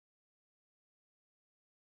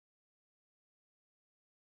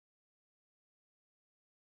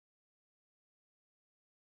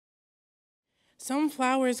Some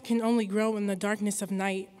flowers can only grow in the darkness of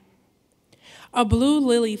night. A blue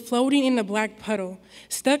lily floating in the black puddle,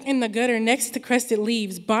 stuck in the gutter next to crested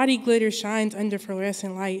leaves, body glitter shines under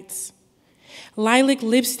fluorescent lights. Lilac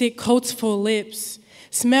lipstick coats full lips,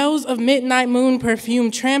 smells of midnight moon perfume,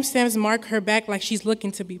 tramp stamps mark her back like she's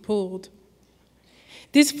looking to be pulled.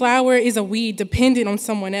 This flower is a weed dependent on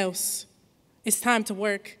someone else. It's time to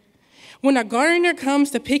work. When a gardener comes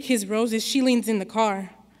to pick his roses, she leans in the car,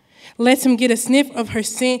 lets him get a sniff of her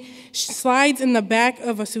scent, slides in the back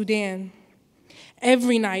of a sedan.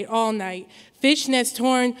 Every night, all night, fishnets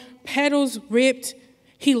torn, petals ripped.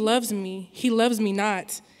 He loves me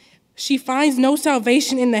not. She finds no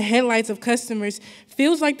salvation in the headlights of customers,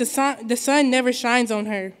 feels like the sun never shines on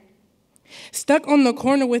her. Stuck on the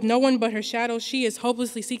corner with no one but her shadow, she is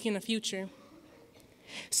hopelessly seeking a future.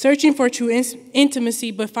 Searching for true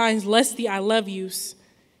intimacy, but finds lusty I love yous.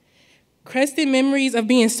 Crested memories of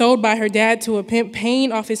being sold by her dad to a pimp,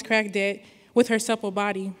 paying off his crack debt with her supple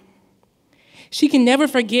body. She can never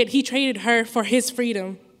forget he traded her for his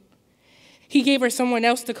freedom. He gave her someone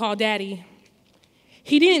else to call daddy.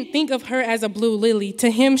 He didn't think of her as a blue lily.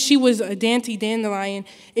 To him, she was a dainty dandelion,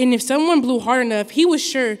 and if someone blew hard enough, he was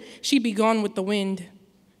sure she'd be gone with the wind.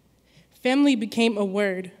 Family became a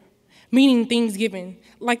word, meaning things given,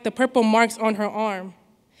 like the purple marks on her arm.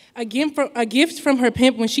 A gift from her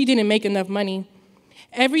pimp when she didn't make enough money.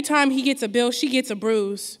 Every time he gets a bill, she gets a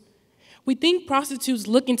bruise. We think prostitutes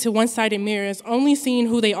look into one-sided mirrors, only seeing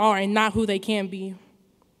who they are and not who they can be.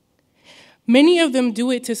 Many of them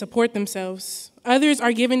do it to support themselves. Others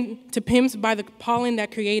are given to pimps by the pollen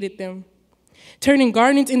that created them, turning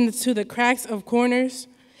gardens into the cracks of corners,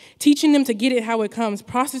 teaching them to get it how it comes.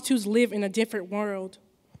 Prostitutes live in a different world.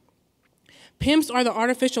 Pimps are the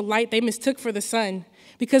artificial light they mistook for the sun,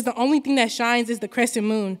 because the only thing that shines is the crescent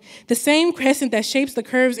moon, the same crescent that shapes the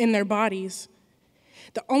curves in their bodies.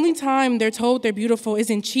 The only time they're told they're beautiful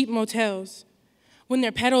is in cheap motels, when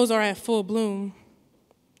their petals are at full bloom.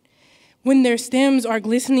 When their stems are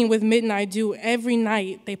glistening with midnight dew, every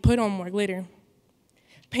night they put on more glitter.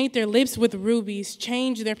 Paint their lips with rubies,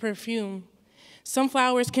 change their perfume. Some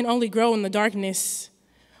flowers can only grow in the darkness,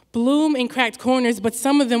 bloom in cracked corners, but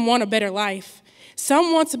some of them want a better life.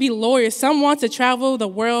 Some want to be lawyers, some want to travel the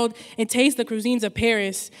world and taste the cuisines of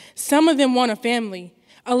Paris. Some of them want a family,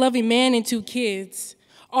 a loving man and 2 kids.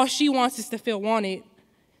 All she wants is to feel wanted.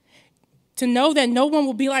 To know that no one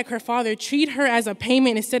will be like her father, treat her as a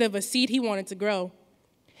payment instead of a seed he wanted to grow.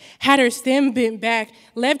 Had her stem bent back,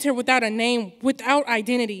 left her without a name, without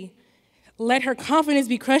identity. Let her confidence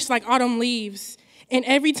be crushed like autumn leaves. And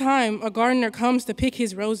every time a gardener comes to pick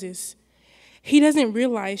his roses, he doesn't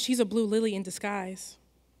realize she's a blue lily in disguise.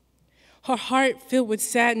 Her heart filled with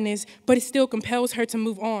sadness, but it still compels her to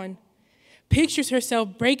move on. Pictures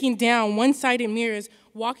herself breaking down one-sided mirrors,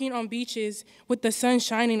 walking on beaches with the sun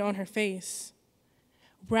shining on her face,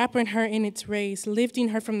 wrapping her in its rays, lifting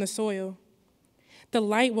her from the soil. The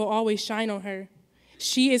light will always shine on her.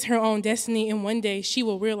 She is her own destiny, and one day she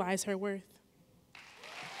will realize her worth.